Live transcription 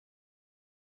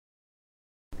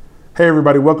Hey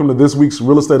everybody, welcome to this week's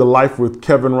Real Estate of Life with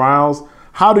Kevin Riles.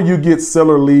 How do you get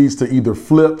seller leads to either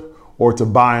flip or to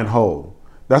buy and hold?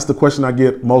 That's the question I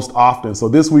get most often. So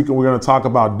this week we're going to talk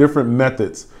about different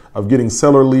methods of getting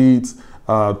seller leads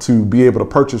to be able to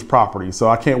purchase property. So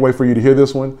I can't wait for you to hear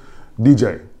this one.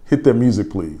 DJ, hit that music,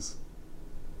 please.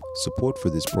 Support for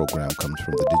this program comes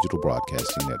from the Digital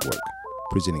Broadcasting Network,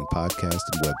 presenting podcasts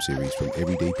and web series from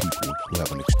everyday people who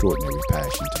have an extraordinary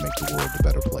passion to make the world a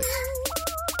better place.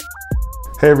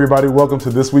 Hey everybody, welcome to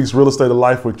this week's Real Estate of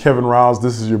Life with Kevin Riles.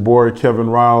 This is your boy Kevin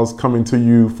Riles coming to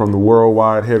you from the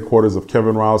worldwide headquarters of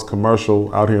Kevin Riles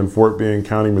Commercial out here in Fort Bend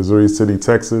County, Missouri City,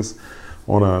 Texas.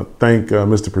 I want to thank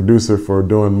Mr. Producer for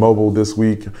doing mobile this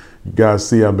week. You guys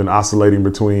see I've been oscillating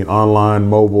between online,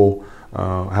 mobile.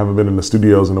 I haven't been in the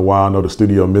studios in a while. I know the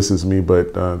studio misses me,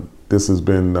 but this has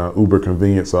been uber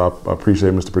convenient. So I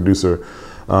appreciate Mr. Producer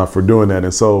for doing that.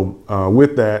 And so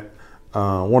with that,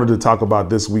 I wanted to talk about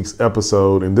this week's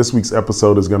episode, and this week's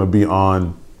episode is going to be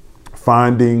on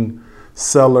finding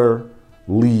seller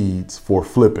leads for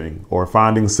flipping or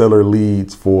finding seller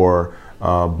leads for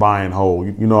buy and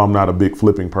hold. You know, I'm not a big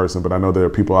flipping person, but I know there are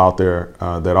people out there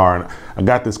that are. And I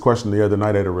got this question the other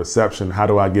night at a reception. How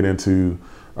do I get into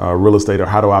real estate, or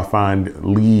how do I find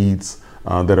leads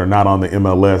that are not on the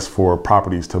MLS for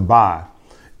properties to buy?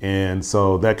 And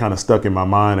so that kind of stuck in my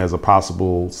mind as a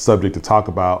possible subject to talk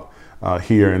about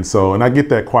here. And I get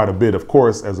that quite a bit. Of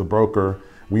course, as a broker,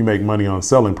 we make money on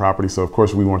selling property. So of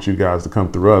course we want you guys to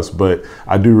come through us, but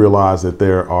I do realize that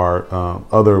there are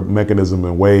other mechanisms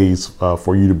and ways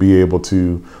for you to be able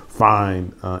to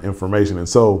find information. And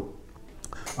so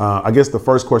I guess the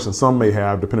first question some may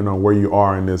have, depending on where you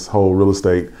are in this whole real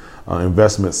estate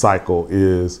investment cycle,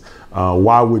 is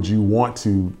why would you want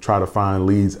to try to find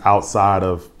leads outside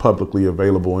of publicly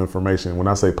available information? When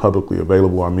I say publicly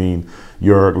available, I mean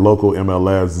your local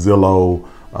MLS, Zillow,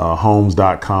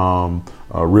 homes.com,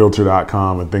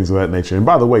 realtor.com, and things of that nature. And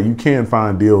by the way, you can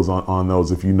find deals on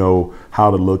those if you know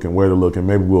how to look and where to look. And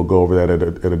maybe we'll go over that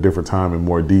at a different time in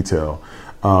more detail.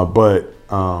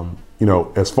 You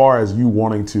know, as far as you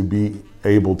wanting to be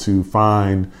able to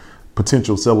find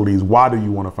potential seller leads, why do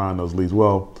you want to find those leads?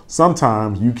 Well,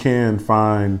 sometimes you can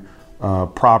find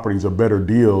properties or better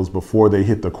deals before they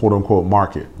hit the quote unquote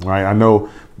market, right? I know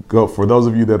for those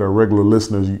of you that are regular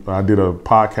listeners, I did a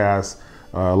podcast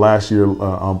last year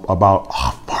about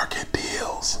off-market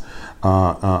deals.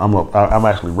 I'm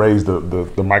actually raised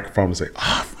the microphone to say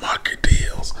off-market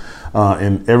deals.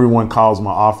 And everyone calls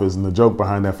my office, and the joke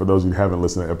behind that, for those who haven't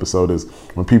listened to the episode, is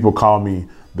when people call me,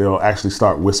 they'll actually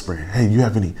start whispering, "Hey, you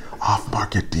have any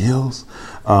off-market deals?"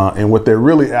 And what they're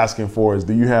really asking for is,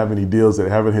 do you have any deals that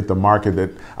haven't hit the market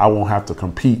that I won't have to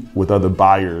compete with other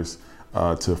buyers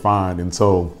to find? And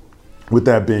so with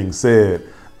that being said,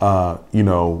 you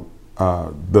know,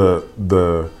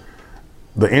 the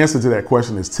answer to that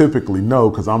question is typically no,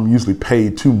 because I'm usually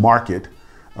paid to market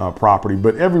property.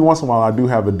 But every once in a while, I do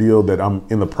have a deal that I'm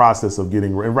in the process of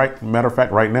getting. Matter of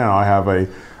fact, right now I have a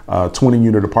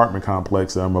 20-unit apartment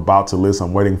complex that I'm about to list.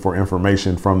 I'm waiting for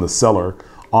information from the seller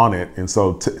on it. And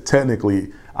so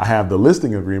technically I have the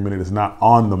listing agreement. It is not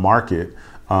on the market.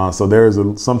 So there is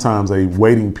sometimes a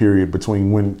waiting period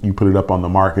between when you put it up on the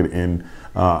market and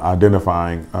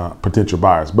identifying potential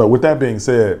buyers. But with that being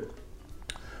said,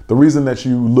 the reason that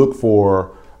you look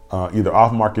for either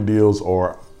off-market deals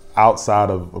or outside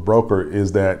of a broker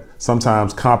is that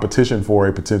sometimes competition for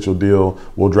a potential deal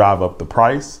will drive up the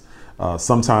price.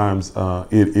 Sometimes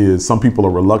some people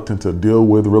are reluctant to deal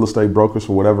with real estate brokers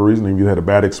for whatever reason. Maybe you had a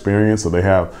bad experience, or they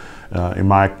have, in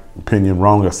my opinion,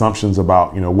 wrong assumptions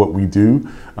about, you know, what we do.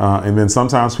 And then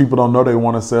sometimes people don't know they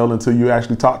want to sell until you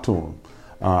actually talk to them.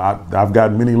 I've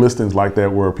got many listings like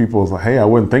that where people was like, "Hey, I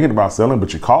wasn't thinking about selling,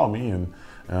 but you called me, and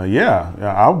yeah,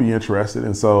 I'll be interested."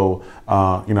 And so,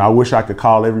 you know, I wish I could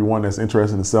call everyone that's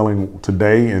interested in selling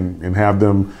today and have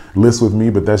them list with me,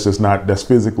 but that's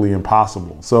physically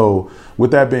impossible. So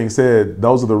with that being said,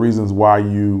 those are the reasons why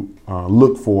you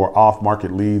look for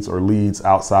off-market leads or leads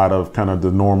outside of kind of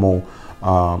the normal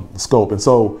scope. And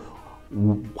so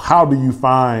how do you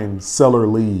find seller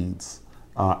leads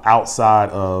outside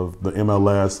of the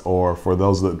MLS, or for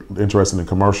those that are interested in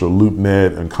commercial,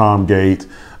 LoopNet and Comgate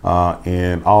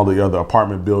and all the other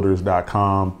apartment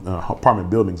buildings.com,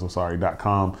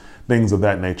 things of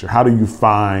that nature? How do you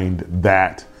find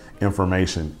that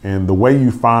information? And the way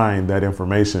you find that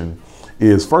information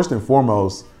is, first and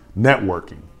foremost,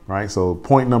 networking, right? So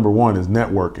point number one is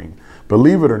networking.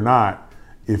 Believe it or not,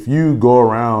 if you go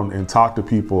around and talk to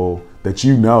people that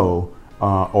you know,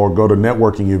 or go to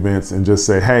networking events and just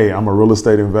say, hey, I'm a real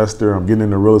estate investor. I'm getting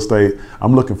into real estate.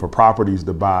 I'm looking for properties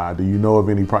to buy. Do you know of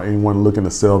anyone looking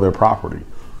to sell their property?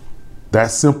 That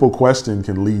simple question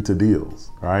can lead to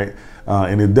deals, right?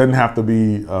 And it doesn't have to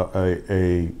be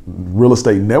a real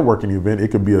estate networking event. It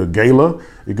could be a gala,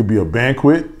 it could be a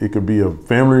banquet, it could be a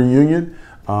family reunion.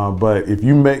 But if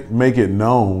you make it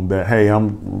known that, hey,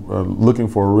 I'm looking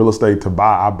for real estate to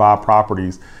buy, I buy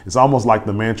properties. It's almost like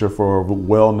the mantra for a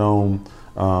well-known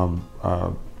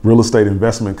real estate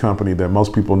investment company that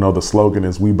most people know. The slogan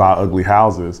is, we buy ugly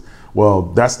houses. Well,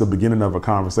 that's the beginning of a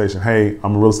conversation. Hey,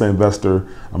 I'm a real estate investor.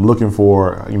 I'm looking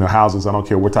for, houses. I don't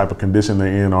care what type of condition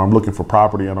they're in, or I'm looking for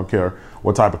property. I don't care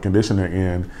what type of condition they're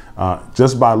in.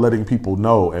 Just by letting people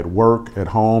know at work, at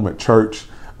home, at church,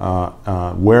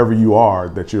 wherever you are,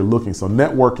 that you're looking. So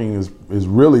networking is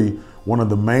really one of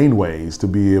the main ways to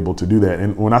be able to do that.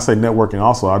 And when I say networking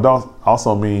also, I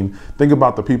also mean, think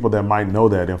about the people that might know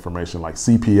that information, like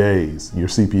CPAs, your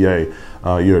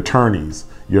CPA, your attorneys,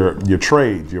 your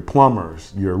trades, your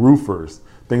plumbers, your roofers,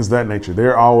 things of that nature.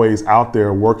 They're always out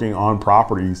there working on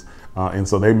properties. And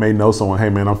so they may know someone, hey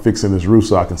man, I'm fixing this roof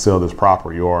so I can sell this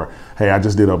property, or hey, I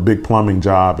just did a big plumbing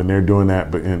job and they're doing that,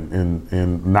 but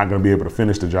and not going to be able to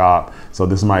finish the job. So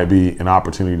this might be an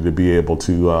opportunity to be able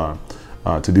to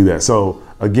do that. So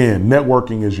again,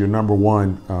 networking is your number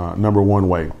one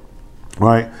way,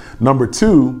 right? Number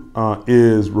two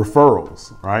is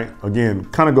referrals, right? Again,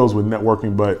 kind of goes with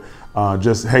networking, but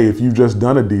just, hey, if you've just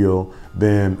done a deal,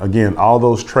 then again, all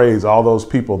those trades, all those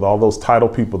people, all those title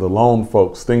people, the loan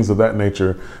folks, things of that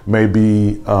nature may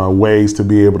be ways to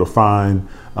be able to find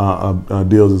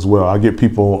deals as well. I get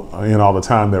people in all the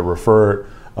time that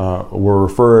were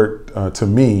referred to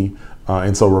me.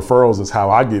 And so referrals is how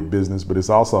I get business, but it's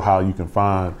also how you can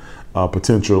find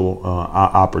potential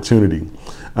opportunity.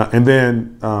 And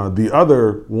then the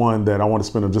other one that I want to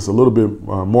spend just a little bit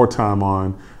more time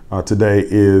on today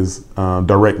is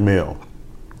direct mail.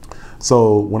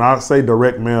 So when I say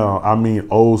direct mail, I mean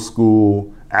old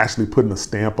school, actually putting a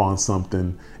stamp on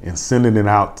something and sending it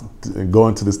out and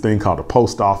going to this thing called the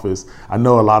post office. I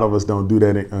know a lot of us don't do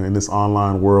that in this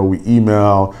online world. We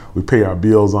email, we pay our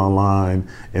bills online,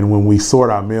 and when we sort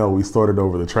our mail, we sort it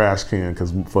over the trash can,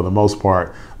 because for the most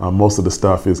part, most of the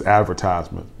stuff is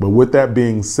advertisement. But with that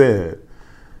being said,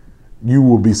 you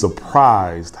will be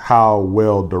surprised how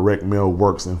well direct mail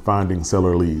works in finding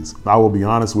seller leads. I will be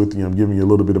honest with you, I'm giving you a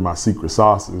little bit of my secret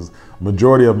sauces.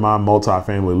 Majority of my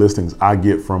multifamily listings I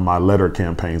get from my letter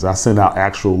campaigns. I send out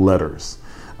actual letters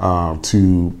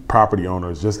to property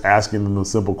owners, just asking them a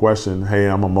simple question. Hey,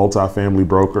 I'm a multifamily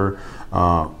broker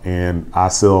and I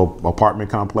sell apartment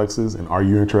complexes, and are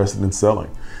you interested in selling?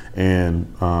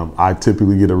 And I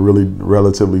typically get a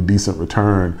relatively decent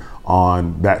return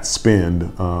on that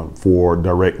spend for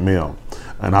direct mail,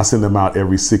 and I send them out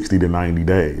every 60 to 90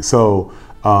 days. So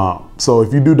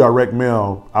if you do direct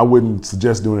mail, I wouldn't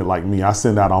suggest doing it like me. I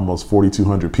send out almost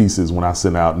 4,200 pieces when I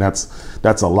send out, and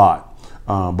that's a lot.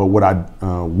 But what I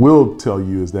will tell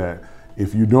you is that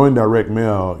if you're doing direct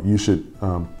mail, you should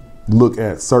look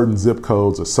at certain zip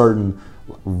codes or certain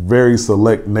very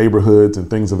select neighborhoods and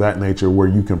things of that nature, where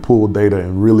you can pull data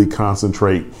and really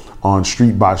concentrate on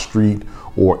street by street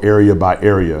or area by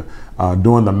area.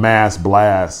 Doing the mass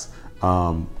blast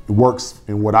works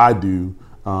in what I do,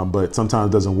 but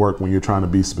sometimes doesn't work when you're trying to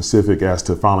be specific as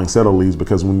to filing seller leads,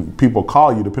 because when people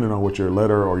call you, depending on what your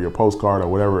letter or your postcard or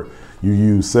whatever you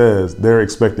use says, they're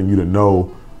expecting you to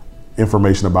know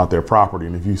information about their property.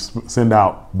 And if you send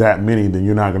out that many, then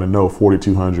you're not going to know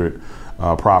 4,200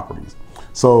 properties.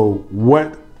 So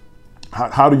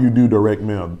how do you do direct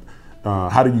mail?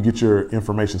 How do you get your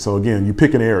information? So again, you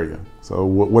pick an area, so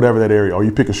whatever that area, or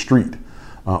you pick a street,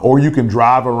 or you can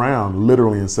drive around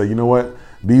literally and say, you know what,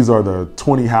 these are the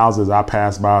 20 houses I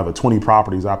passed by, the 20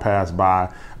 properties I passed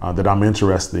by that I'm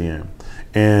interested in.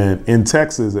 And in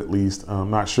Texas, at least, I'm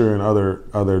not sure in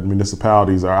other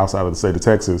municipalities or outside of the state of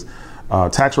Texas,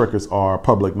 tax records are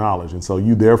public knowledge. And so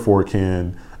you therefore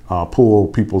can pull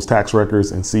people's tax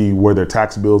records and see where their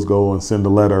tax bills go and send a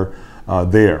letter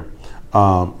there.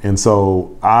 And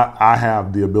so I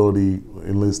have the ability,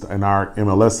 at least in our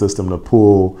MLS system, to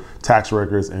pull tax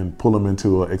records and pull them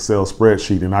into an Excel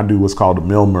spreadsheet. And I do what's called a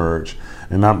mail merge.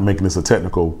 And I'm making this a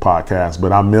technical podcast,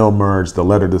 but I mail merge the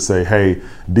letter to say, hey,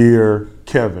 dear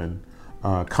Kevin,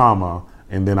 comma,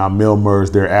 and then I mail merge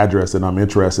their address that I'm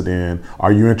interested in.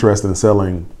 Are you interested in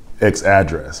selling X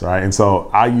address, right? And so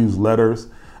I use letters.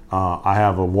 I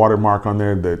have a watermark on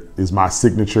there that is my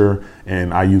signature,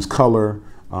 and I use color.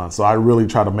 So I really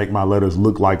try to make my letters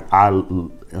look like I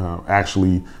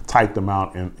actually typed them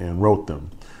out and wrote them.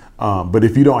 But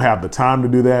if you don't have the time to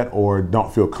do that or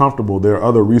don't feel comfortable, there are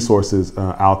other resources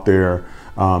out there.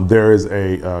 There is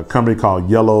a company called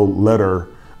Yellow Letter.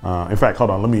 In fact,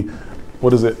 hold on,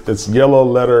 what is it? It's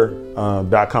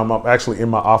yellowletter.com. I'm actually in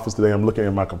my office today. I'm looking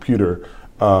at my computer.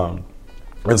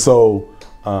 And so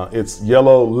it's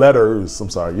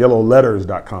yellowletters.com,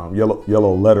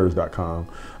 yellowletters.com.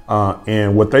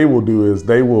 And what they will do is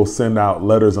they will send out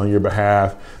letters on your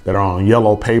behalf that are on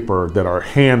yellow paper that are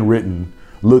handwritten,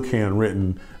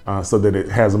 so that it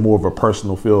has more of a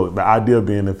personal feel. The idea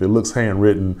being if it looks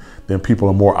handwritten, then people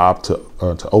are more apt to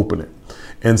open it.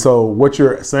 And so what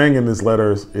you're saying in this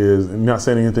letter is you're not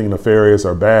saying anything nefarious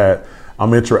or bad.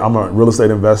 I'm a real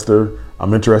estate investor.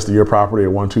 I'm interested in your property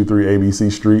at 123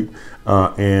 ABC Street.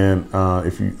 And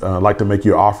if you like to make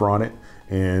your offer on it,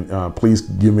 and please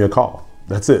give me a call.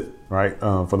 That's it, right?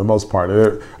 For the most part.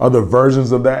 There are other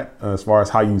versions of that as far as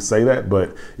how you say that,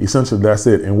 but essentially that's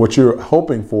it. And what you're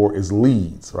hoping for is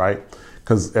leads, right?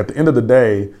 Because at the end of the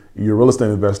day, you're a real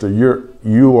estate investor.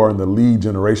 You are in the lead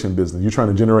generation business. You're trying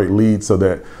to generate leads so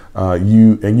that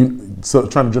you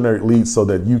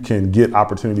can get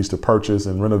opportunities to purchase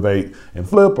and renovate and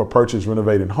flip, or purchase,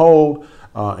 renovate, and hold.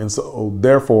 And so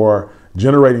therefore,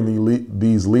 generating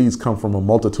these leads come from a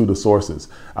multitude of sources.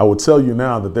 I will tell you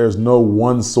now that there's no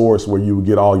one source where you would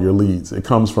get all your leads. It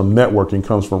comes from networking,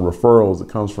 comes from referrals, it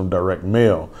comes from direct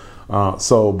mail.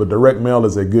 But direct mail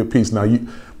is a good piece. Now,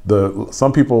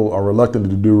 some people are reluctant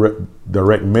to do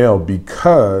direct mail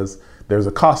because there's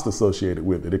a cost associated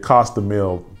with it. It costs to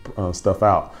mail stuff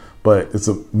out, but it's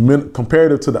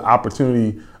comparative to the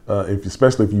opportunity,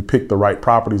 especially if you pick the right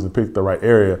properties and pick the right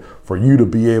area for you to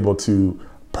be able to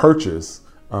purchase,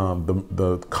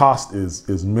 the cost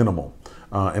is minimal.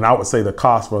 And I would say the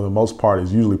cost for the most part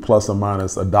is usually plus or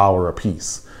minus $1 a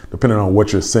piece, depending on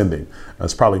what you're sending.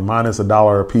 It's probably minus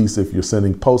 $1 a piece if you're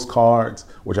sending postcards,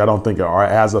 which I don't think are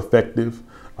as effective.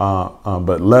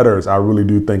 But letters, I really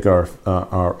do think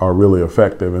are really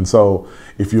effective. And so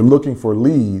if you're looking for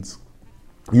leads,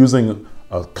 using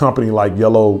a company like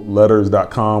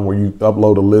yellowletters.com, where you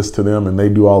upload a list to them and they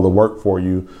do all the work for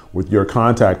you with your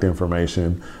contact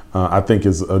information, I think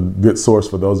is a good source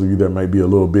for those of you that may be a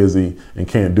little busy and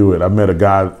can't do it. I met a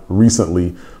guy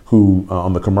recently who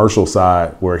on the commercial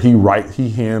side, where he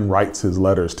hand writes his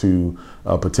letters to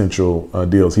potential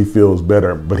deals. He feels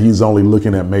better, but he's only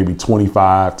looking at maybe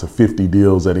 25 to 50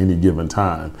 deals at any given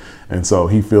time. And so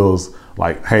he feels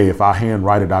like, hey, if I hand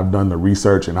write it, I've done the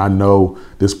research and I know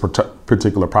this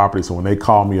particular property. So when they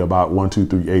call me about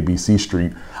 123 ABC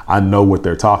Street, I know what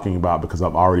they're talking about because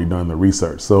I've already done the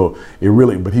research. So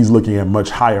but he's looking at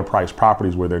much higher priced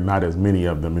properties where there are not as many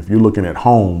of them. If you're looking at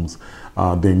homes,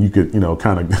 then you could,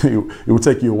 it would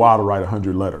take you a while to write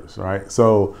 100 letters, right?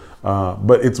 So,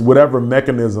 but it's whatever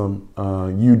mechanism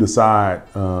you decide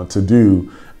to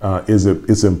do.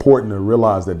 It's important to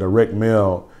realize that direct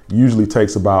mail usually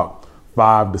takes about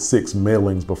 5 to 6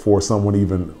 mailings before someone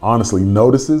even honestly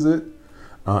notices it.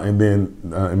 And then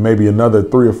maybe another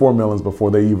 3 or 4 mailings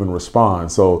before they even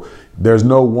respond. So there's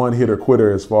no one hitter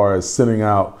quitter as far as sending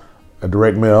out a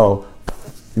direct mail,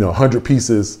 100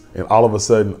 pieces, and all of a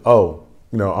sudden, I'm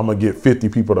gonna get 50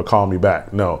 people to call me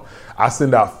back. No, I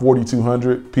send out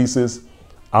 4,200 pieces.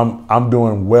 I'm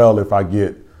doing well if I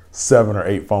get 7 or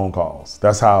 8 phone calls.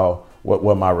 That's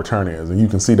what my return is, and you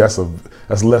can see that's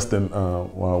less than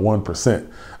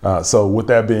 1%. So with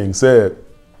that being said,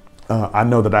 I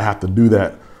know that I have to do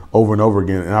that over and over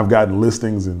again, and I've gotten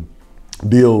listings and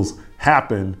deals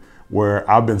happen where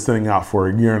I've been sending out for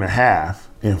a year and a half,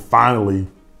 and finally,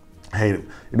 hey,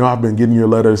 I've been getting your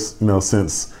letters,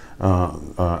 since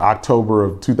October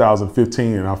of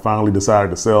 2015, and I finally decided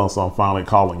to sell, so I'm finally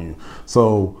calling you.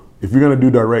 So if you're going to do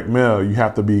direct mail, you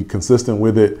have to be consistent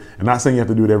with it. And not saying you have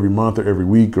to do it every month or every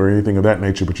week or anything of that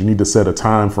nature, but you need to set a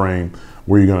time frame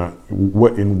where you're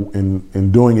going to,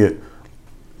 in doing it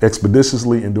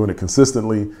expeditiously and doing it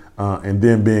consistently, and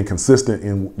then being consistent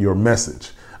in your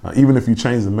message. Even if you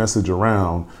change the message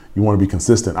around, you want to be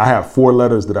consistent. I have 4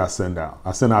 letters that I send out.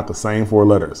 I send out the same 4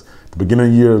 letters. The beginning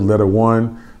of the year, letter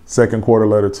 1, second quarter,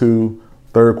 letter 2,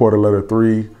 third quarter, letter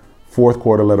 3, fourth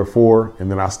quarter, letter 4, and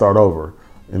then I start over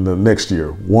in the next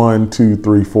year, 1, 2,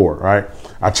 3, 4, right?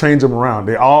 I change them around.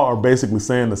 They all are basically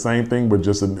saying the same thing, but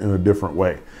just in a different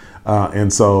way.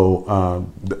 And so,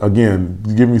 again,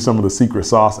 give me some of the secret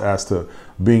sauce as to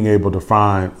being able to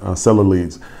find seller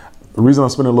leads. The reason I'm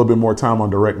spending a little bit more time on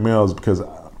direct mail is because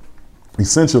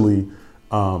essentially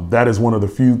that is one of the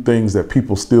few things that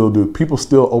people still do. People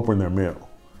still open their mail.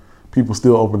 People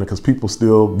still open it because people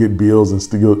still get bills and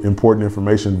still get important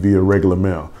information via regular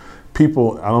mail.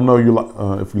 People, I don't know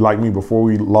if you like me, before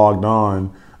we logged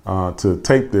on, to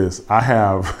tape this, I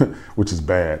have, which is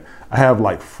bad, I have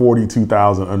like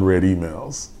 42,000 unread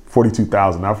emails.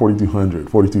 42,000, not 4,200,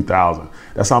 42,000.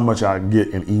 That's how much I get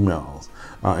in emails.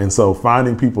 And so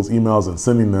finding people's emails and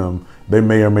sending them, they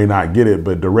may or may not get it,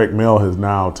 but direct mail has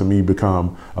now, to me,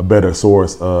 become a better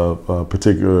source of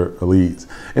particular leads.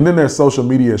 And then there's social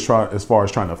media as far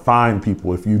as trying to find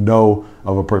people. If you know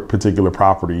of a particular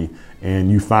property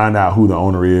and you find out who the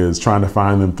owner is, trying to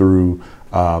find them through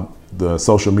the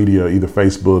social media, either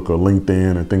Facebook or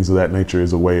LinkedIn and things of that nature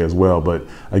is a way as well. But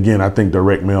again, I think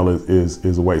direct mail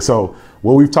is a way. So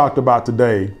what we've talked about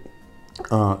today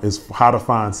is how to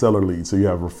find seller leads. So you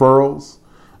have referrals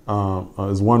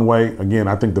is one way. Again,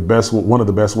 I think one of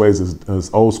the best ways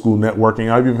is old school networking.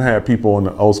 I've even had people in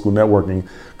the old school networking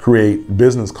create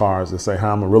business cards that say, "Hi,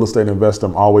 I'm a real estate investor.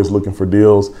 I'm always looking for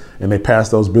deals," and they pass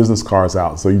those business cards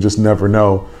out. So you just never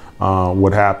know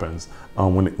what happens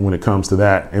when it comes to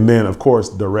that. And then, of course,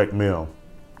 direct mail.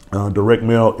 Direct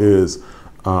mail is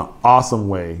an awesome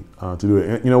way to do it.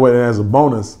 And you know what? As a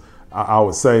bonus, I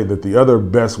would say that the other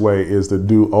best way is to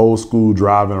do old school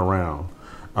driving around.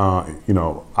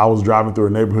 I was driving through a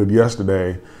neighborhood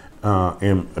yesterday,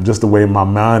 and just the way my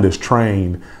mind is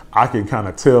trained, I can kind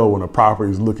of tell when a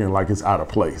property is looking like it's out of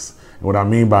place. And what I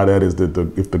mean by that is that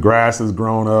if the grass has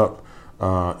grown up,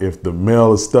 if the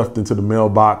mail is stuffed into the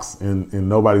mailbox and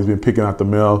nobody's been picking out the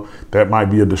mail, that might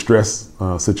be a distress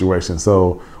situation.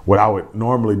 So what I would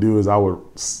normally do is I would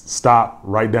stop,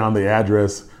 write down the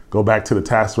address, go back to the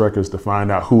tax records to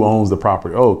find out who owns the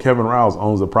property. Oh, Kevin Riles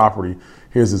owns the property.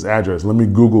 Here's his address. Let me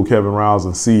Google Kevin Riles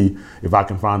and see if I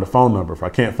can find a phone number. If I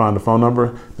can't find the phone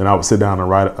number, then I would sit down and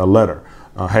write a letter.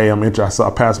 Hey, I'm interested. I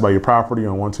passed by your property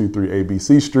on 123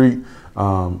 ABC Street.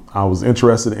 I was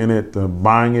interested in it,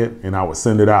 buying it, and I would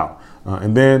send it out.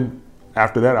 And then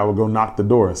after that, I would go knock the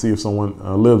door and see if someone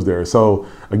lives there. So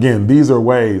again, these are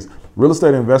ways. Real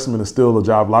estate investment is still a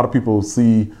job. A lot of people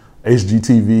see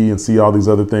HGTV and see all these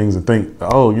other things and think,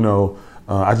 oh,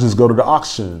 I just go to the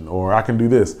auction or I can do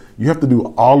this. You have to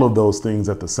do all of those things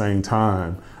at the same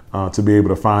time to be able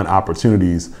to find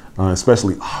opportunities,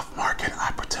 especially off-market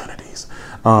opportunities.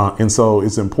 And so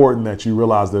it's important that you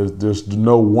realize there's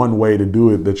no one way to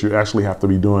do it, that you actually have to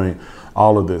be doing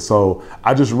all of this. So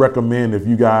I just recommend, if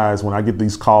you guys, when I get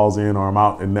these calls in or I'm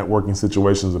out in networking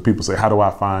situations and people say, how do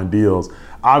I find deals?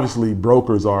 Obviously,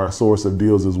 brokers are a source of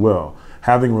deals as well.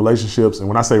 Having relationships, and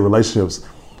when I say relationships,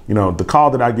 the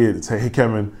call that I get, say, hey,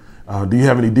 Kevin, do you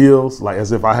have any deals? Like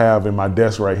as if I have in my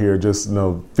desk right here, just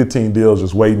 15 deals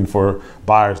just waiting for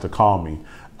buyers to call me.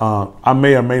 I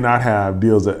may or may not have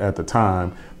deals at the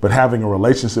time, but having a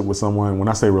relationship with someone, when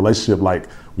I say relationship, like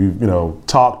we've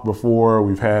talked before,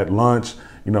 we've had lunch,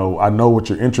 I know what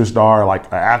your interests are, like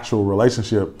an actual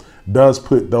relationship does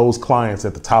put those clients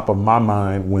at the top of my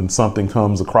mind when something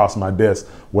comes across my desk,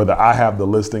 whether I have the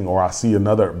listing or I see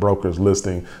another broker's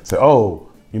listing, say, oh,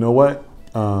 you know what?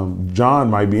 John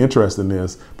might be interested in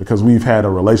this because we've had a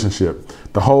relationship.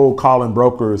 The whole calling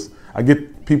brokers, I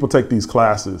get people take these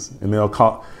classes and they'll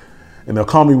call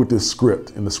me with this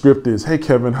script. And the script is, hey,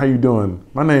 Kevin, how you doing?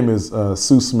 My name is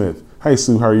Sue Smith. Hey,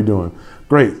 Sue, how are you doing?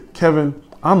 Great. Kevin,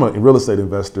 I'm a real estate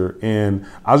investor, and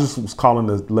I just was calling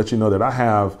to let you know that I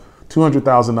have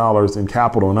 $200,000 in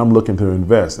capital and I'm looking to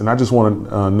invest. And I just want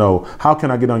to know, how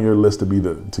can I get on your list to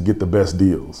get the best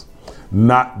deals?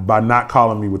 Not by not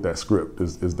calling me with that script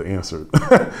is the answer.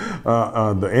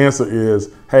 The answer is,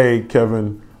 hey,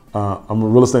 Kevin, I'm a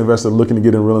real estate investor looking to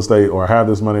get in real estate, or I have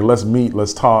this money. Let's meet,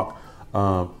 let's talk.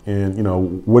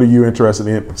 And what are you interested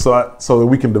in? So that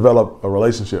we can develop a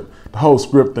relationship. The whole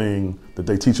script thing that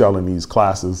they teach y'all in these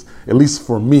classes, at least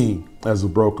for me as a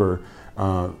broker,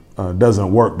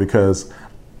 doesn't work, because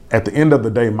at the end of the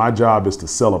day, my job is to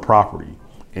sell a property.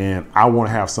 And I want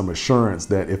to have some assurance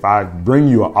that if I bring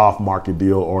you an off-market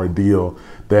deal or a deal,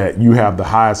 that you have the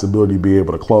highest ability to be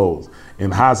able to close.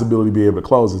 And the highest ability to be able to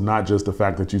close is not just the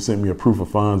fact that you sent me a proof of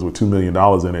funds with $2 million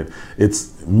in it.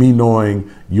 It's me knowing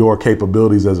your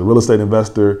capabilities as a real estate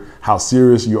investor, how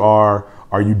serious you are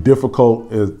you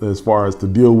difficult as far as to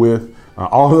deal with?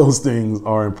 All of those things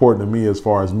are important to me as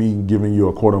far as me giving you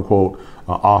a quote unquote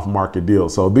off-market deal.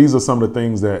 So these are some of the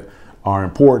things that are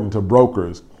important to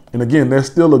brokers. And again, they're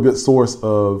still a good source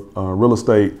of real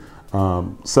estate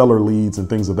seller leads and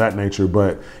things of that nature.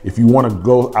 But if you want to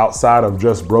go outside of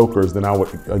just brokers, then I would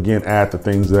again add the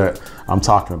things that I'm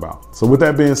talking about. So with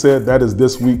that being said, that is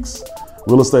this week's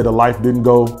Real Estate of Life. Didn't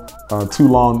go too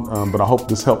long, but I hope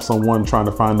this helps someone trying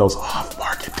to find those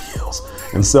off-market deals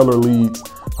and seller leads.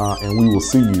 And we will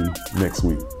see you next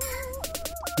week.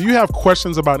 Do you have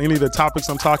questions about any of the topics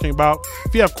I'm talking about?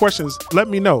 If you have questions, let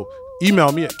me know.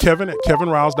 email me at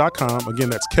kevin@kevinriles.com. Again,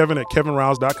 that's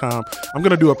kevin@kevinriles.com. I'm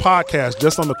going to do a podcast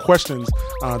just on the questions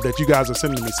that you guys are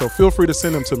sending me. So feel free to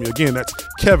send them to me. Again, that's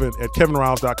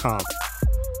kevin@kevinriles.com.